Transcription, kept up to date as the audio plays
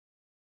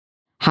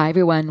Hi,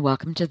 everyone.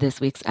 Welcome to this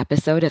week's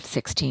episode of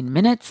 16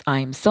 Minutes.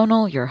 I'm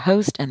Sonal, your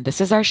host, and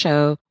this is our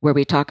show where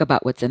we talk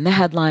about what's in the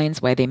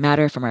headlines, why they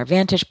matter from our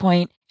vantage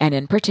point, and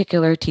in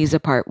particular, tease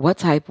apart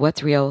what's hype,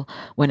 what's real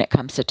when it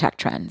comes to tech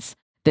trends.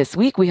 This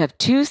week, we have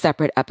two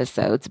separate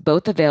episodes,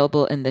 both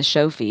available in the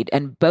show feed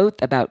and both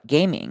about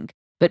gaming,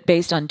 but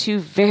based on two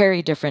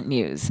very different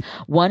news.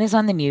 One is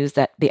on the news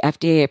that the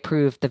FDA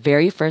approved the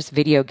very first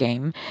video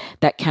game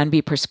that can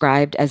be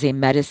prescribed as a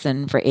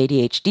medicine for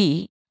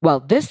ADHD. Well,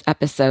 this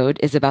episode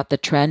is about the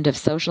trend of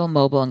social,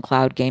 mobile, and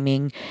cloud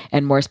gaming,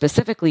 and more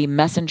specifically,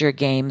 messenger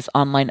games,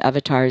 online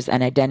avatars,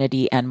 and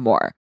identity, and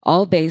more,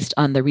 all based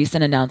on the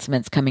recent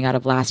announcements coming out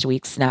of last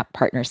week's Snap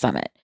Partner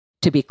Summit.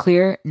 To be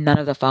clear, none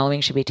of the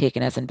following should be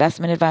taken as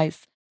investment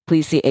advice.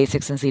 Please see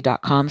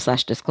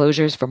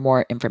a16z.com/disclosures for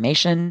more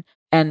information.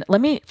 And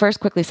let me first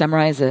quickly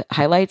summarize the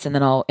highlights, and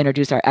then I'll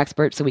introduce our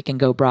experts so we can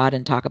go broad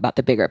and talk about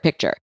the bigger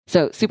picture.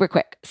 So super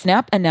quick,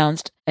 Snap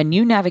announced a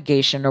new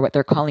navigation, or what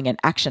they're calling an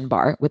action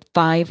bar, with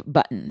 5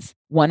 buttons.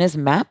 One is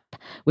Map,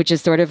 which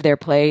is sort of their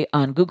play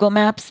on Google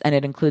Maps, and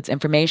it includes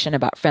information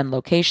about friend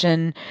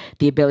location,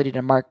 the ability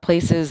to mark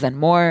places, and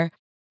more.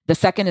 The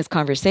second is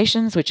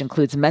Conversations, which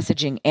includes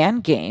messaging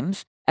and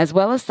games, as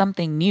well as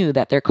something new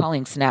that they're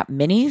calling Snap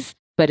Minis,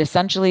 but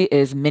essentially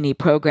is mini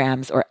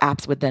programs or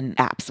apps within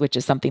apps, which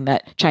is something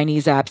that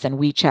Chinese apps and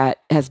WeChat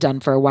has done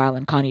for a while,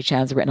 and Connie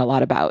Chan's written a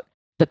lot about.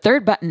 The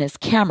third button is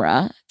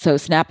Camera. So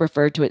Snap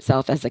referred to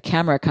itself as a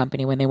camera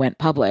company when they went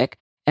public,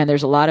 and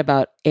there's a lot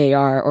about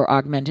AR or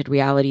augmented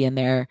reality in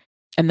there.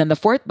 And then the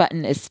fourth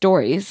button is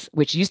Stories,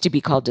 which used to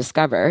be called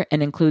Discover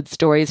and includes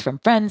stories from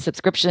friends,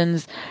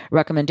 subscriptions,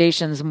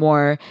 recommendations,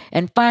 more.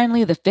 And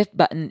finally, the fifth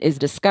button is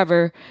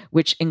Discover,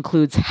 which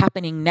includes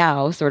Happening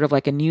Now, sort of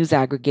like a news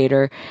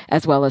aggregator,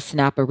 as well as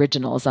Snap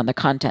Originals on the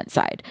content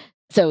side.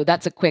 So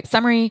that's a quick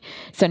summary.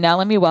 So now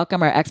let me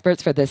welcome our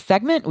experts for this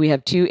segment. We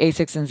have two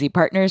A16Z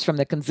partners from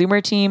the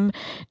consumer team,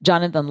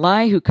 Jonathan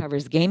Lai, who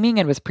covers gaming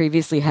and was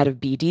previously head of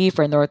BD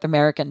for North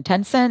American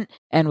Tencent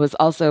and was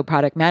also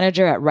product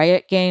manager at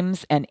Riot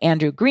Games, and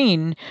Andrew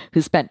Green,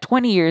 who spent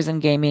 20 years in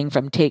gaming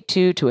from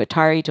Take-Two to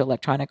Atari to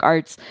Electronic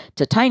Arts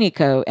to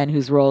TinyCo, and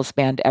whose roles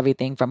spanned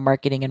everything from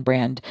marketing and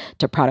brand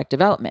to product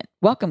development.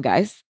 Welcome,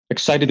 guys.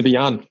 Excited to be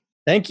on.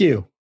 Thank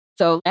you.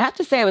 So I have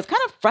to say, I was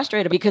kind of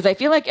frustrated because I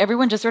feel like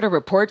everyone just sort of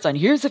reports on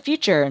here's the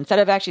future instead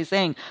of actually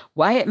saying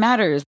why it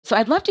matters. So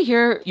I'd love to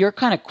hear your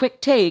kind of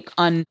quick take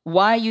on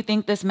why you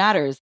think this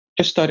matters.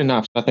 Just starting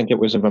off, I think it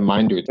was a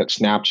reminder that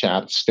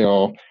Snapchat's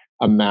still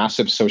a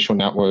massive social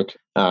network.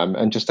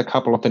 And just a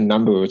couple of the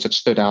numbers that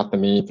stood out to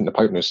me from the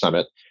Partner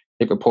Summit.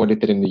 It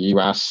reported that in the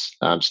US,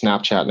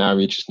 Snapchat now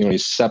reaches nearly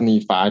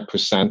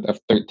 75% of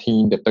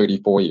 13 to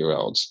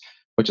 34-year-olds,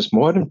 which is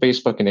more than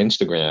Facebook and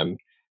Instagram.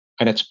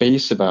 And its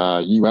base of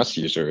US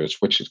users,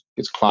 which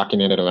is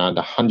clocking in at around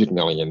 100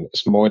 million,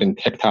 is more than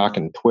TikTok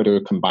and Twitter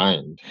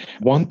combined.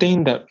 One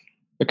thing that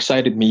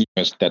excited me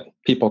is that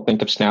people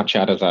think of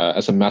Snapchat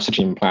as a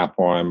messaging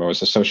platform or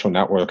as a social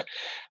network,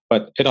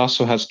 but it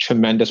also has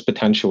tremendous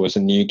potential as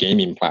a new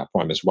gaming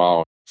platform as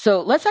well.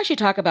 So let's actually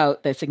talk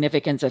about the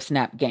significance of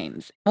Snap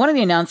Games. One of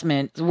the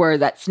announcements were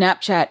that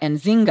Snapchat and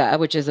Zynga,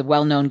 which is a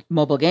well-known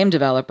mobile game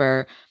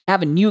developer,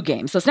 have a new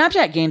game. So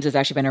Snapchat Games has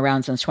actually been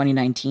around since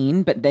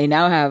 2019, but they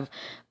now have,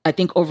 I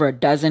think, over a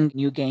dozen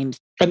new games.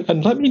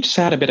 And let me just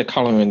add a bit of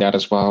color in that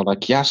as well.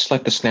 Yes,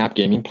 the Snap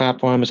gaming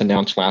platform was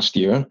announced last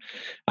year,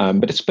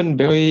 but it's been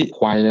very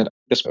quiet.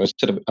 This was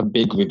sort of a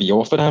big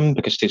reveal for them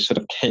because they sort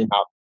of came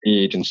out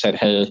and said,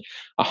 hey,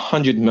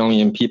 100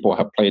 million people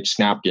have played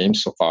Snap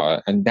games so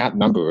far. And that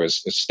number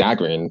is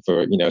staggering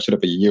for, sort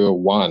of a year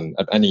one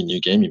of any new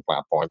gaming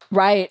platform.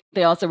 Right.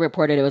 They also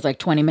reported it was like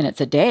 20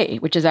 minutes a day,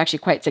 which is actually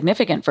quite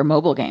significant for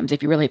mobile games.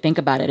 If you really think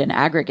about it in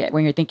aggregate,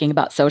 when you're thinking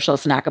about social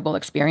snackable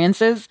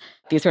experiences,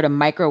 these sort of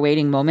micro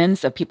waiting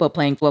moments of people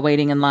playing while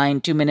waiting in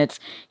line 2 minutes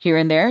here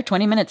and there,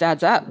 20 minutes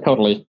adds up.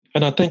 Totally.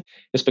 And I think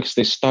it's because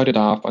they started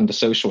off on the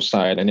social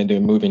side and then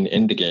they're moving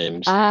into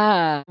games.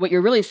 What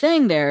you're really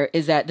saying there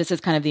is that this is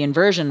kind of the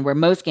inversion where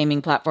most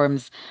gaming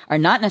platforms are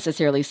not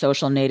necessarily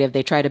social native.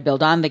 They try to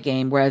build on the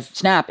game, whereas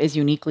Snap is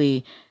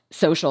uniquely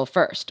social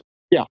first.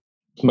 Yeah.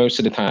 Most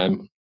of the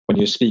time, when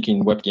you're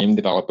speaking with game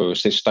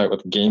developers, they start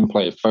with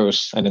gameplay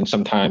first, and then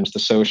sometimes the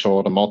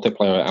social, the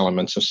multiplayer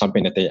elements are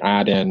something that they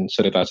add in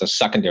sort of as a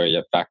secondary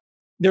effect.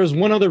 There's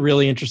one other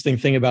really interesting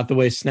thing about the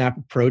way Snap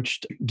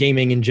approached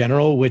gaming in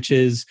general, which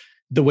is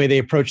the way they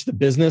approached the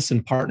business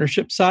and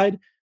partnership side.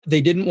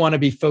 They didn't want to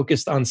be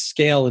focused on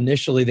scale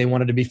initially. They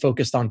wanted to be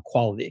focused on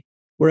quality.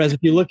 Whereas if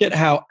you look at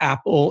how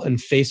Apple and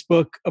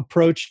Facebook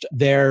approached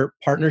their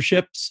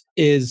partnerships,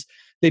 is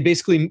they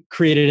basically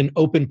created an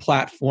open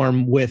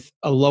platform with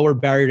a lower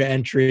barrier to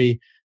entry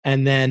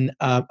and then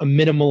a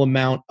minimal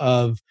amount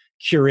of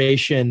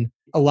curation.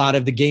 A lot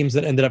of the games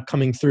that ended up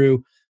coming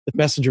through the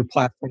Messenger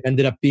platform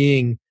ended up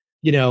being,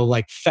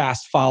 like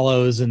fast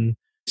follows, and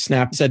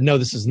Snap said, no,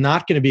 this is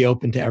not going to be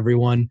open to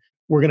everyone.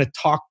 We're going to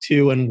talk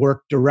to and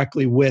work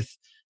directly with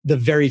the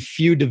very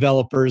few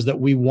developers that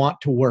we want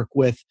to work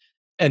with.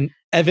 And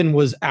Evan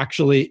was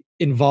actually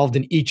involved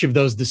in each of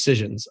those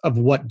decisions of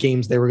what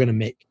games they were going to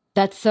make.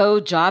 That's so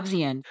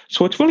Jobsian.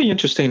 So what's really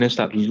interesting is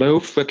that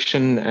low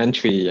friction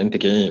entry into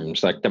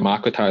games, like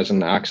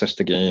democratizing access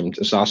to games,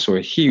 is also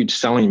a huge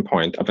selling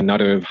point of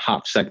another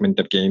hot segment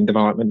of game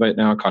development right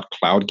now called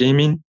cloud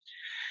gaming.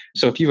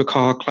 So if you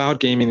recall, cloud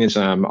gaming is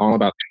all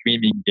about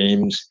streaming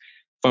games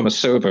from a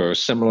server,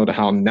 similar to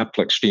how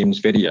Netflix streams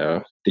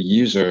video. The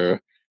user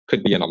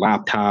could be in a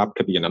laptop,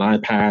 could be in an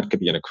iPad,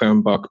 could be in a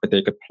Chromebook, but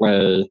they could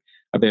play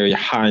a very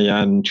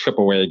high-end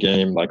AAA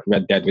game like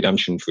Red Dead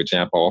Redemption, for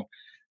example,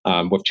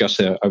 with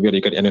just a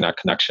really good internet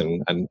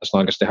connection. And as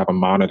long as they have a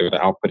monitor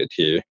to output it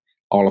to,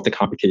 all of the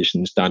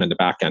computation is done in the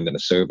back end in a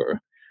server.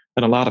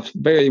 And a lot of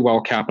very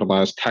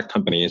well-capitalized tech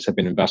companies have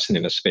been investing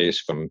in this space,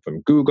 from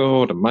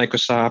Google to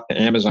Microsoft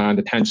to Amazon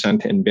to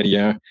Tencent to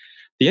NVIDIA.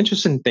 The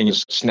interesting thing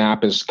is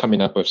Snap is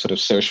coming up with sort of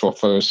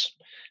social-first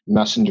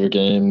messenger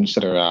games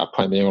that are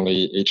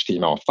primarily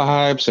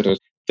HTML5, so they're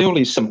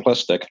fairly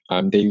simplistic.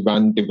 They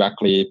run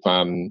directly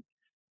from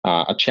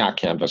a chat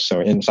canvas, so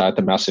inside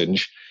the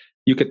message.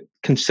 You could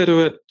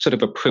consider it sort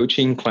of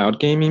approaching cloud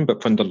gaming,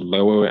 but from the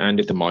lower end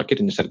of the market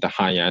instead of the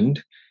high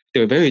end.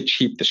 They're very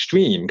cheap to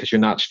stream because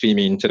you're not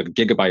streaming sort of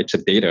gigabytes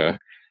of data.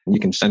 You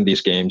can send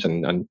these games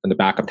in the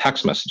back of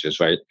text messages,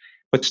 right?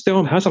 But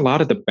still has a lot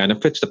of the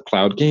benefits of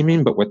cloud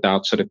gaming, but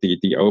without sort of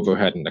the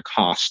overhead and the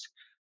cost.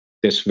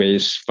 This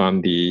race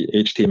from the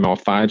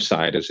HTML5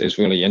 side is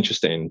really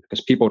interesting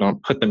because people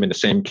don't put them in the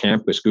same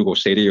camp as Google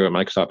Stadia or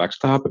Microsoft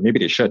xCloud, but maybe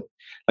they should.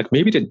 Like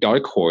maybe the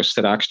dark horse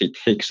that actually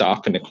takes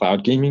off in the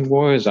cloud gaming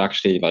war is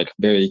actually like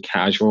very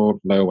casual,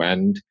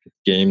 low-end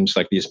games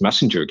like these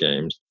messenger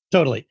games.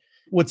 Totally.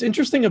 What's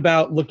interesting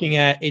about looking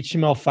at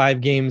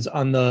HTML5 games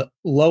on the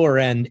lower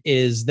end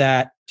is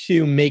that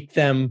to make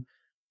them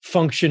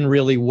function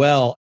really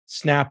well,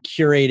 Snap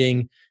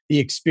curating the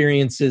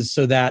experiences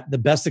so that the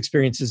best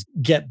experiences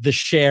get the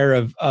share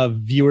of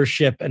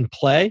viewership and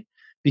play.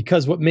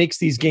 Because what makes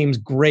these games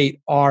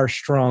great are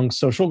strong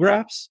social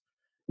graphs.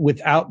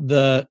 Without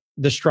the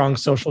strong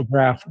social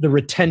graph, the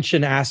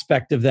retention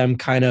aspect of them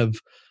kind of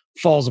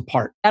falls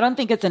apart. I don't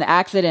think it's an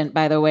accident,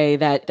 by the way,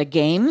 that the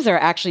games are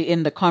actually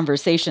in the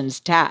conversations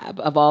tab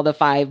of all the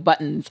 5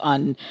 buttons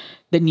on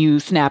the new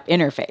Snap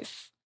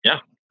interface. Yeah,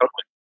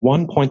 totally.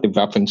 One point of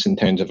reference in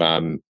terms of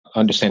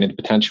understanding the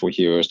potential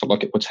here is to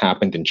look at what's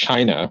happened in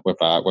China with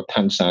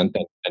Tencent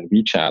and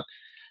WeChat.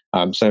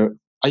 So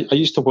I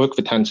used to work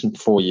for Tencent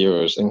for 4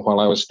 years, and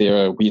while I was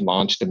there, we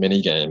launched a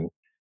mini game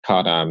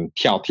called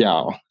Tiao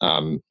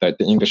Tiao.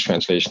 The English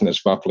translation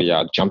is roughly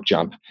Jump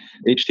Jump,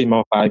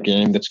 HTML5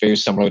 game that's very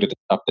similar to the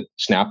stuff that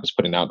Snap is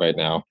putting out right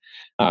now,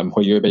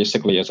 where you're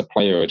basically, as a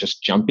player,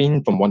 just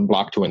jumping from one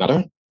block to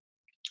another.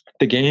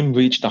 The game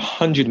reached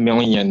 100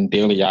 million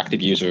daily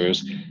active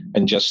users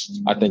in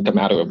just, I think, a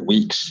matter of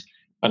weeks.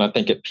 And I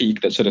think it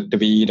peaked at sort of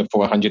 300 to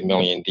 400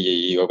 million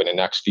DAU over the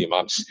next few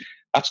months.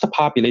 That's the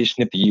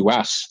population of the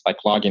US, like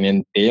logging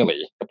in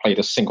daily to play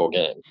this single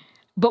game.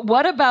 But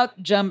what about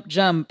Jump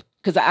Jump?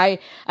 Because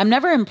I'm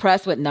never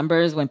impressed with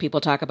numbers when people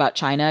talk about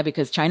China,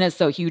 because China is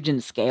so huge in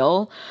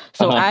scale.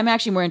 So I'm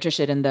actually more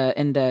interested in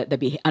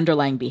the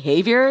underlying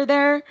behavior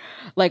there.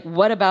 Like,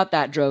 what about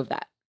that drove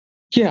that?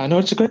 Yeah, no,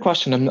 it's a great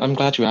question. I'm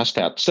glad you asked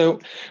that. So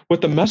with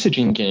the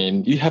messaging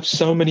game, you have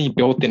so many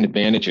built-in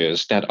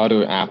advantages that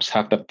other apps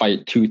have to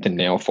fight tooth and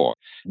nail for.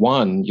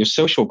 One, your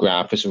social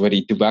graph is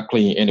already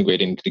directly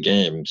integrated into the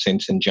game,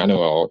 since in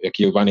general, if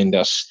you're running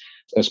this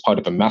as part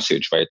of a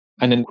message, right?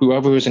 And then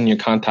whoever is in your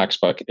contacts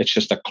book, it's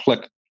just a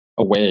click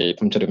away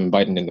from sort of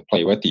inviting them to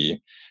play with you.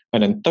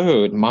 And then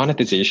third,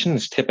 monetization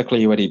is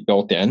typically already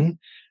built in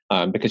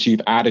because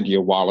you've added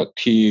your wallet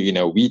to,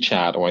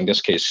 WeChat, or in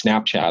this case,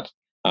 Snapchat,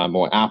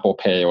 or Apple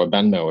Pay or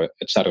Venmo,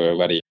 et cetera,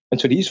 already. And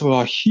so these are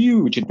all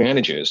huge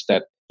advantages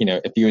that,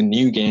 if you're a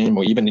new game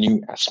or even a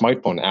new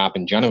smartphone app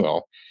in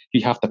general,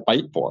 you have to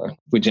fight for.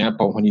 For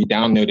example, when you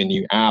download a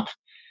new app,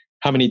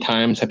 how many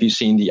times have you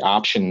seen the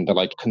option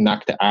to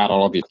connect to add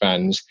all of your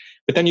friends,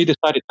 but then you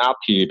decided not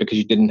to because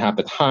you didn't have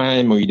the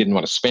time or you didn't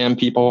want to spam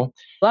people?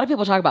 A lot of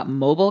people talk about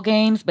mobile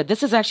games, but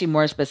this is actually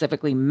more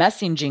specifically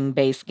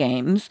messaging-based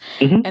games,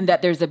 and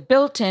that there's a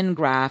built-in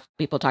graph.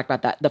 People talk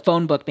about that, the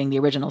phone book being the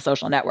original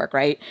social network,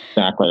 right?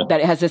 Exactly. That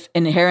it has this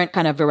inherent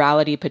kind of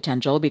virality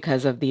potential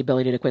because of the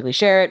ability to quickly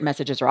share it.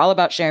 Messages are all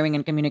about sharing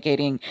and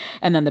communicating,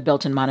 and then the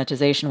built-in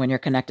monetization when you're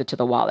connected to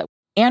the wallet.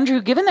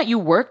 Andrew, given that you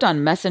worked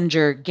on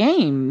messenger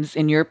games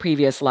in your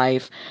previous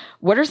life,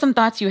 what are some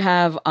thoughts you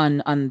have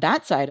on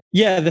that side?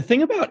 Yeah, the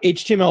thing about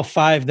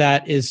HTML5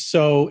 that is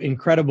so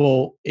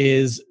incredible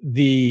is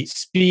the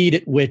speed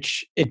at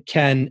which it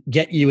can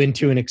get you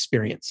into an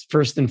experience,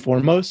 first and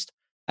foremost.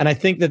 And I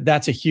think that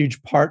that's a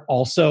huge part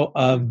also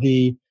of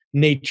the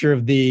nature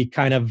of the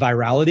kind of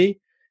virality,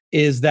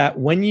 is that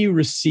when you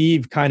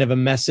receive kind of a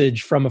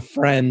message from a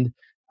friend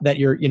that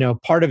you're,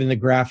 part of in the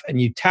graph,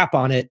 and you tap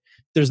on it,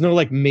 there's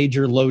no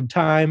major load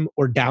time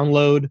or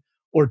download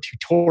or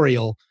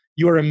tutorial.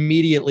 You are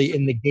immediately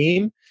in the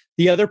game.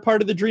 The other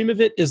part of the dream of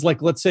it is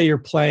let's say you're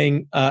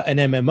playing an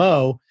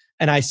MMO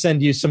and I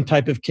send you some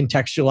type of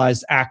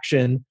contextualized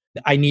action.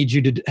 I need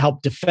you to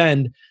help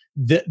defend.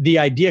 the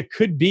idea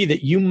could be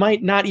that you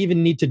might not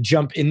even need to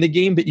jump in the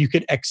game, but you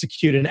could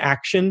execute an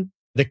action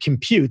that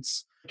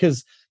computes,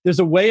 because there's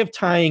a way of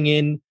tying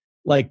in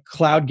like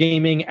cloud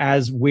gaming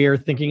as we're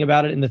thinking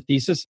about it in the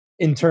thesis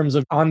in terms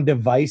of on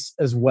device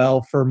as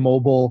well for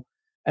mobile.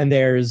 And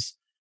there's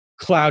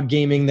cloud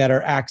gaming that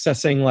are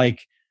accessing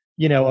like,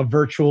 a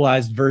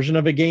virtualized version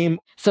of a game.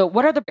 So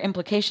what are the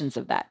implications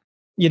of that?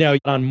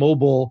 On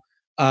mobile,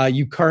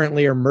 you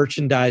currently are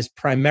merchandised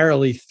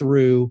primarily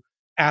through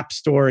App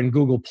Store and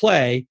Google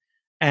Play,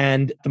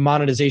 and the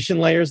monetization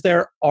layers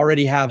there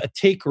already have a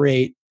take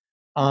rate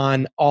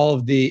on all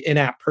of the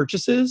in-app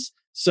purchases.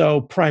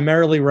 So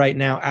primarily right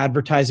now,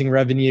 advertising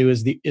revenue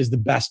is the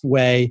best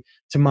way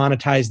to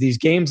monetize these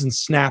games, and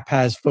Snap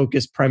has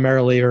focused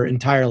primarily or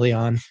entirely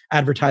on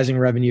advertising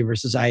revenue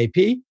versus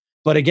IAP.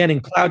 But again, in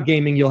cloud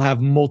gaming, you'll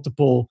have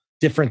multiple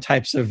different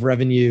types of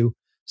revenue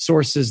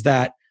sources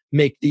that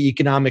make the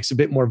economics a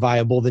bit more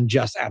viable than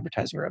just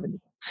advertising revenue.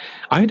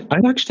 I'd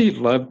actually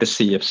love to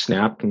see if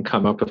Snap can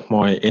come up with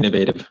more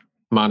innovative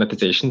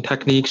monetization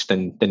techniques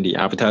than the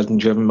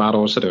advertising-driven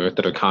models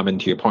that are common,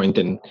 to your point,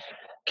 in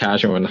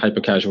casual and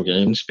hyper-casual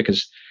games,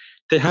 because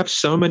they have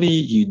so many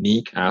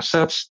unique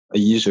assets, a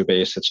user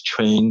base that's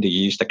trained to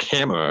use the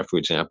camera, for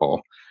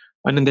example.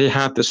 And then they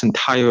have this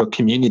entire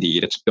community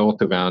that's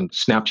built around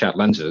Snapchat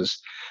lenses,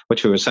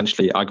 which are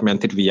essentially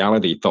augmented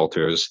reality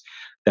filters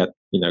that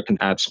can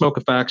add smoke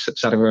effects,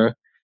 etc.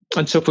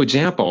 And so, for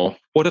example,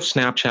 what if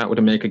Snapchat were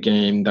to make a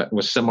game that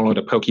was similar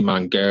to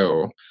Pokemon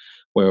Go,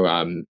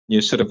 where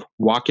you're sort of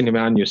walking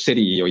around your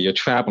city or you're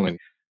traveling,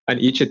 and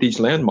each of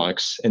these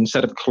landmarks,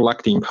 instead of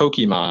collecting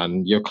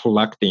Pokemon, you're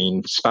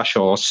collecting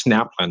special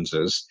Snap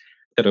lenses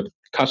that are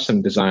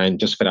custom designed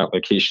just for that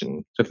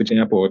location. So, for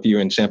example, if you're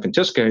in San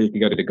Francisco, you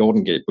can go to the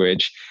Golden Gate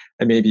Bridge,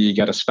 and maybe you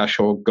get a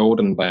special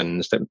golden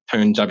lens that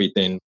turns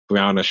everything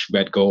brownish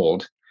red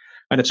gold.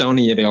 And it's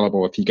only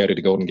available if you go to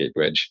the Golden Gate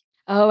Bridge.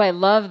 Oh, I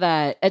love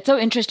that. It's so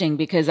interesting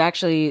because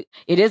actually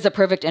it is a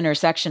perfect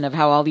intersection of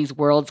how all these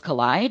worlds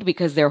collide,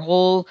 because their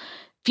whole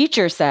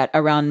feature set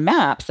around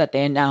maps that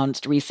they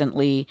announced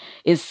recently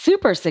is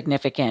super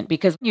significant,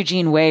 because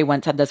Eugene Wei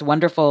once had this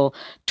wonderful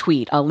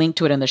tweet. I'll link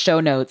to it in the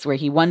show notes, where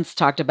he once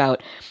talked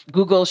about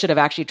Google should have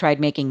actually tried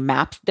making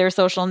maps their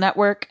social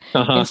network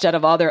instead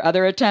of all their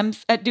other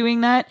attempts at doing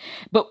that.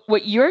 But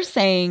what you're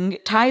saying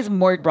ties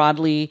more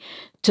broadly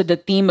to the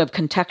theme of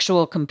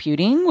contextual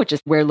computing, which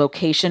is where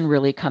location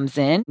really comes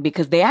in,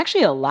 because they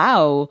actually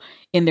allow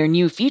in their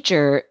new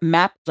feature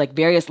maps, like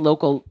various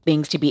local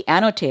things, to be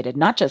annotated,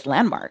 not just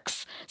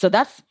landmarks. So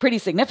that's pretty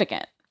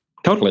significant.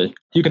 Totally.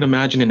 You can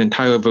imagine an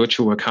entire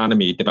virtual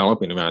economy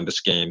developing around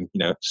this game,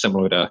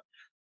 similar to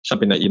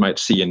something that you might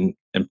see in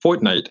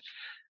Fortnite,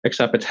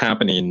 except it's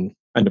happening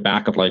on the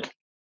back of like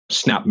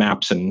Snap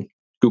Maps and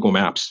Google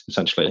Maps,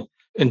 essentially.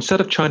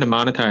 Instead of trying to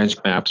monetize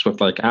maps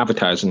with like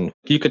advertising,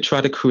 you could try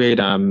to create,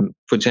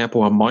 for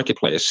example, a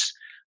marketplace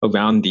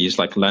around these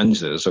like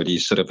lenses or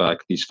these sort of like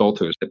these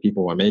filters that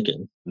people are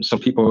making. And so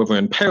people over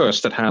in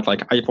Paris that had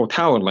like Eiffel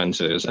Tower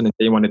lenses, and if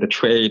they wanted to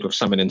trade with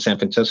someone in San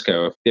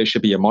Francisco, there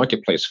should be a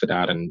marketplace for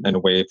that, and a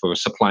way for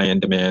supply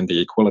and demand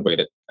to equilibrate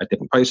it at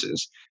different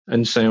prices.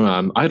 And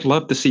so I'd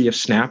love to see if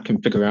Snap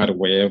can figure out a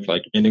way of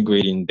like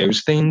integrating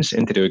those things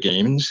into their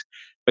games,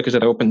 because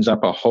it opens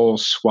up a whole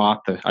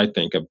swath, I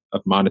think, of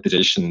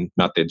monetization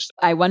methods.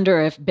 I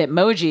wonder if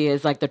Bitmoji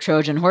is like the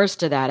Trojan horse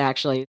to that,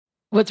 actually.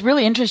 What's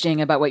really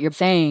interesting about what you're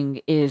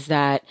saying is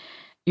that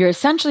you're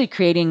essentially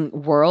creating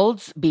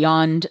worlds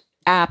beyond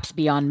apps,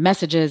 beyond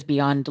messages,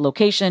 beyond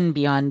location,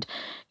 beyond,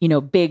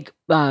 big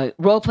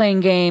role-playing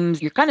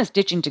games. You're kind of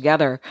stitching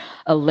together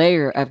a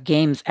layer of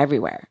games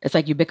everywhere. It's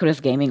like ubiquitous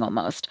gaming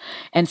almost.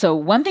 And so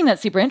one thing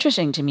that's super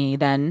interesting to me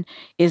then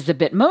is the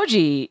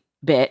Bitmoji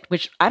bit,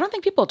 which I don't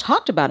think people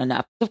talked about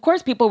enough. Of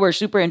course, people were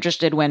super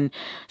interested when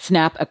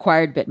Snap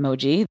acquired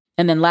Bitmoji.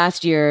 And then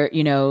last year,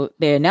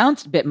 they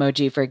announced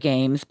Bitmoji for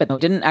games, but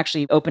didn't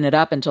actually open it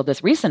up until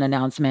this recent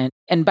announcement.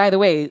 And by the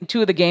way,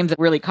 two of the games that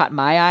really caught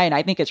my eye, and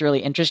I think it's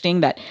really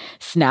interesting that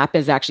Snap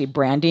is actually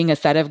branding a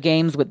set of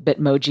games with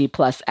Bitmoji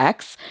plus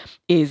X,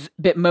 is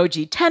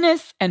Bitmoji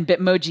Tennis and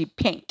Bitmoji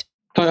Paint.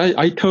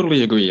 I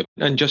totally agree.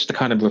 And just to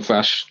kind of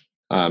refresh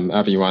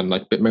everyone,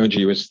 like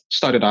Bitmoji was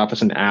started off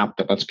as an app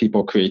that lets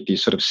people create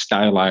these sort of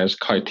stylized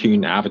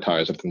cartoon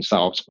avatars of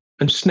themselves.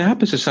 And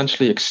Snap is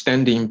essentially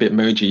extending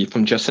Bitmoji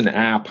from just an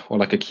app or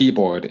like a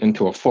keyboard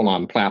into a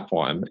full-on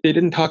platform. They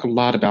didn't talk a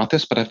lot about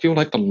this, but I feel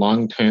like the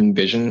long-term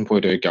vision where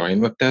they're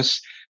going with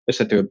this is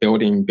that they're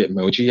building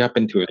Bitmoji up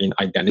into an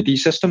identity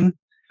system.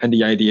 And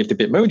the idea of the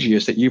Bitmoji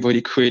is that you've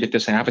already created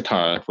this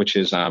avatar, which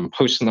is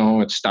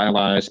personal, it's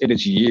stylized, it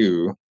is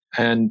you.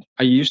 And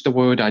I use the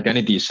word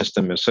identity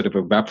system as sort of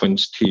a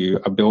reference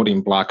to a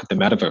building block of the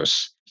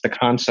metaverse, the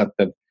concept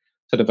of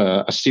sort of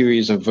a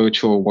series of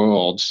virtual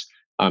worlds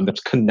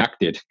that's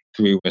connected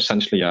through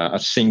essentially a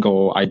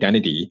single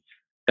identity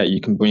that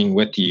you can bring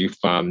with you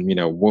from,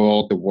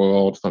 world to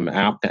world, from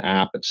app to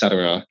app, et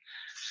cetera,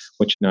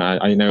 which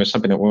I know is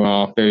something that we're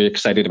all very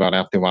excited about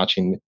after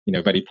watching,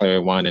 Ready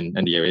Player One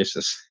and the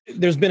Oasis.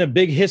 There's been a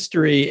big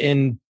history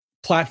in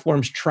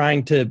platforms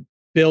trying to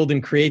build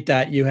and create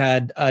that. You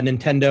had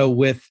Nintendo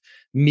with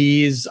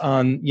Mii's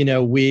on,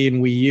 Wii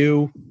and Wii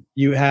U.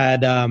 You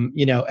had,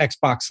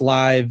 Xbox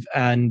Live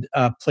and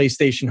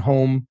PlayStation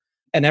Home,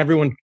 and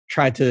everyone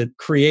tried to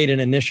create an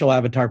initial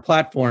avatar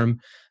platform,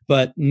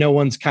 but no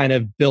one's kind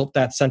of built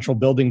that central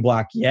building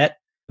block yet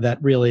that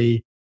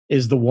really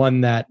is the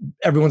one that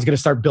everyone's going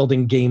to start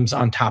building games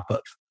on top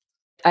of.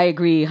 I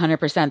agree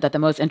 100% that the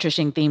most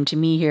interesting theme to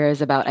me here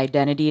is about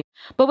identity.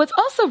 But what's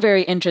also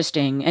very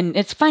interesting, and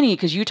it's funny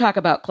because you talk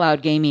about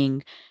cloud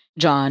gaming,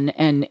 John,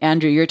 and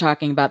Andrew, you're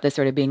talking about this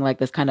sort of being like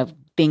this kind of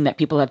thing that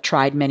people have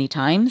tried many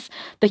times.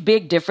 The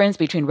big difference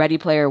between Ready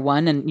Player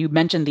One and you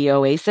mentioned the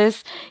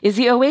Oasis is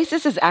the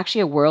Oasis is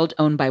actually a world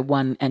owned by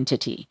one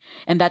entity.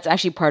 And that's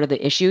actually part of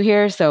the issue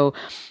here. So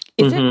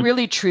is it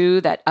really true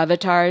that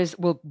avatars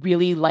will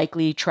really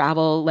likely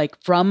travel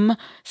like from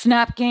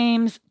Snap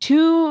games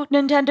to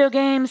Nintendo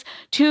games,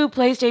 to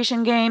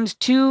PlayStation games,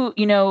 to,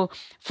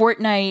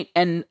 Fortnite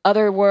and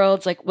other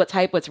worlds? Like what's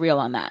hype, what's real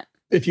on that?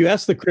 If you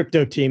ask the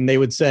crypto team, they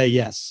would say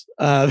yes,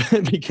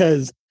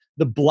 because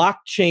the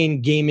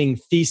blockchain gaming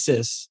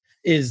thesis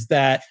is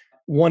that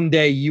one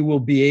day you will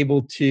be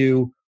able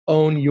to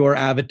own your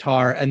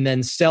avatar and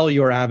then sell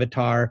your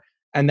avatar,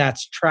 and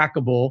that's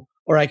trackable.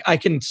 Or I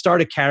can start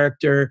a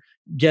character,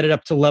 get it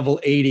up to level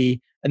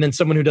 80, and then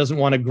someone who doesn't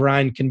want to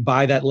grind can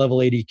buy that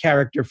level 80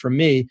 character from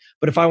me.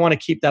 But if I want to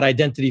keep that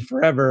identity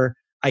forever,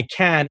 I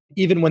can.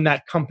 Even when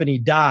that company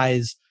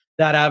dies,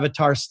 that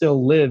avatar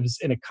still lives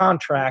in a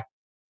contract,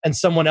 and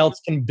someone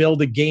else can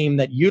build a game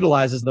that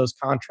utilizes those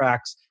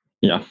contracts.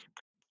 Yeah.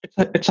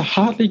 It's a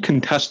hotly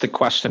contested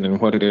question in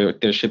whether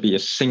there should be a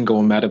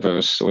single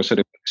metaverse or sort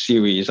of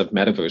series of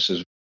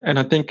metaverses. And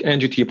I think,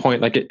 Andrew, to your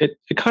point, like it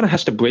kind of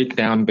has to break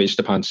down based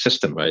upon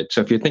system, right?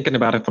 So if you're thinking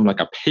about it from like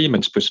a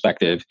payments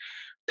perspective,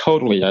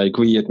 totally, I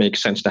agree. It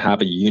makes sense to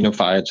have a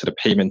unified sort of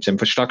payments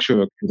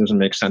infrastructure. It doesn't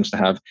make sense to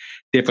have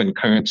different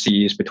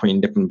currencies between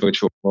different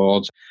virtual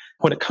worlds.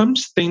 When it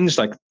comes to things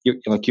like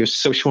your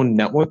social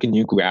network and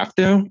your graph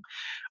there,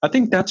 I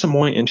think that's a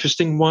more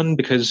interesting one,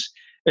 because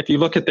if you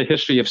look at the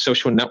history of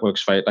social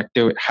networks, right, like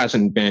there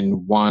hasn't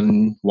been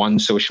one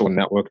social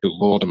network to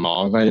rule them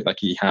all, right?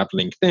 Like you have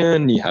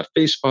LinkedIn, you have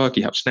Facebook,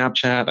 you have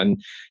Snapchat,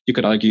 and you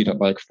could argue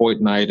that like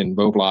Fortnite and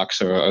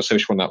Roblox are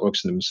social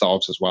networks in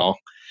themselves as well.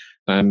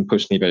 I'm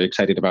personally very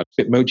excited about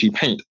Bitmoji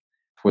Paint,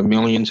 where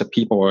millions of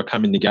people are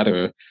coming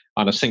together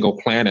on a single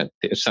planet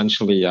to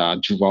essentially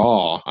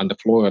draw on the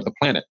floor of the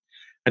planet.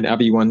 And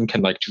everyone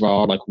can like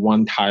draw like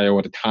one tile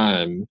at a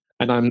time.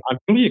 And I'm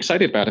really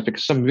excited about it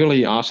because some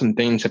really awesome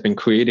things have been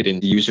created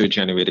in the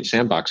user-generated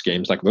sandbox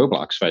games like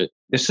Roblox, right?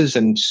 This is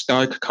in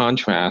stark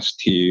contrast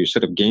to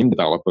sort of game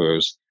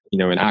developers, in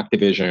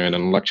Activision and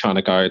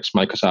Electronic Arts,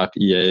 Microsoft,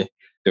 EA.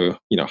 They're,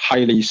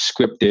 highly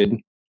scripted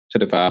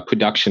sort of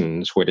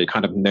productions where they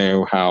kind of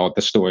know how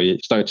the story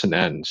starts and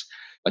ends.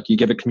 Like you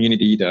give a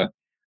community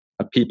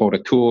of people the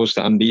tools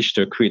to unleash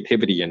their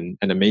creativity, and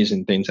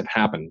amazing things have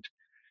happened.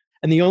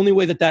 And the only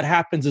way that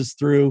happens is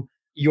through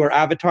your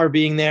avatar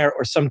being there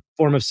or some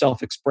form of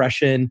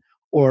self-expression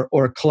or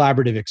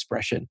collaborative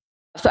expression.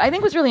 So I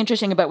think what's really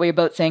interesting about what you're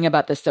both saying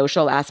about the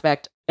social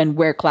aspect and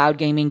where cloud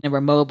gaming and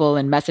where mobile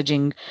and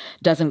messaging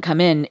doesn't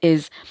come in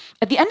is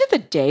at the end of the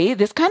day,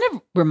 this kind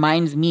of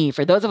reminds me,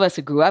 for those of us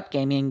who grew up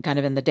gaming kind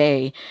of in the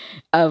day,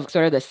 of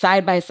sort of the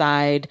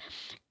side-by-side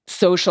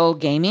social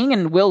gaming.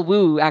 And Will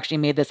Wu actually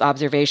made this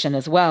observation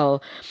as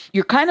well.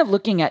 You're kind of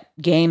looking at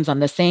games on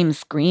the same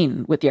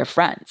screen with your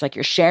friends, like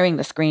you're sharing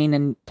the screen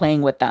and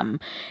playing with them.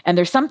 And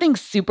there's something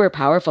super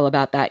powerful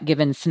about that,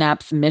 given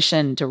Snap's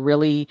mission to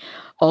really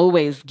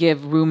always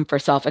give room for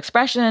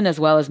self-expression, as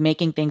well as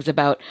making things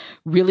about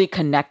really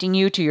connecting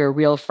you to your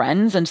real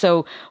friends. And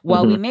so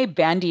while we may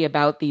bandy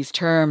about these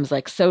terms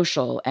like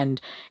social and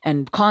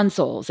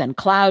consoles and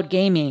cloud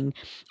gaming,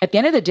 at the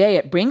end of the day,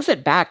 it brings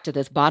it back to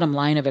this bottom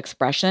line of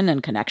expression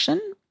and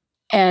connection.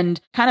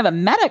 And kind of a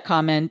meta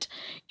comment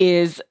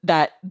is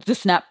that the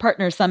Snap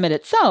Partner Summit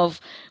itself,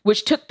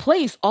 which took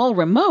place all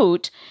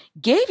remote,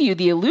 gave you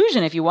the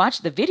illusion, if you watch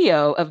the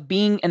video, of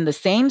being in the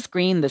same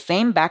screen, the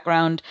same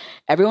background.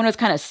 Everyone was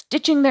kind of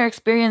stitching their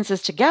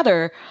experiences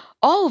together,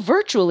 all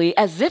virtually,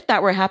 as if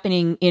that were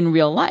happening in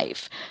real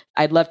life.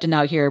 I'd love to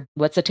now hear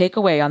what's the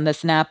takeaway on the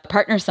Snap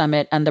Partner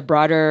Summit and the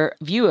broader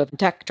view of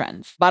tech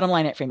trends. Bottom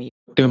line it for me.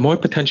 There are more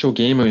potential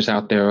gamers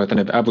out there than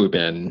have ever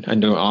been,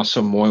 and there are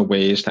also more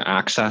ways to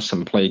access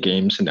and play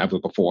games than ever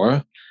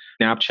before.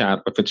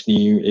 Snapchat, with its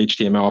new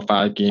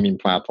HTML5 gaming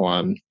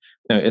platform,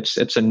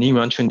 it's a new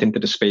entrant into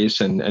the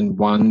space, and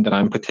one that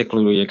I'm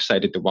particularly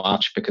excited to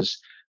watch because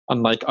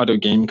unlike other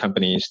game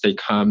companies, they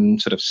come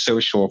sort of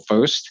social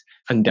first.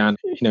 And then,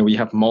 we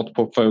have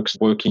multiple folks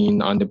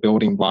working on the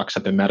building blocks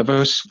of the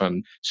metaverse,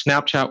 from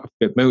Snapchat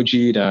with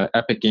Bitmoji to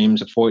Epic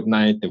Games of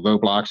Fortnite, the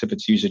Roblox of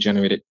its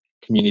user-generated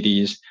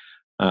communities.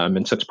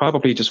 And so it's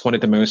probably just one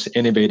of the most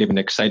innovative and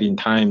exciting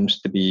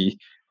times to be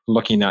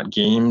looking at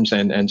games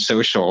and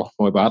social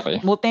more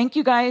broadly. Well, thank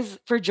you guys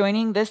for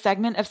joining this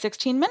segment of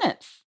 16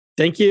 Minutes.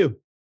 Thank you.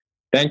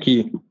 Thank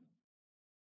you.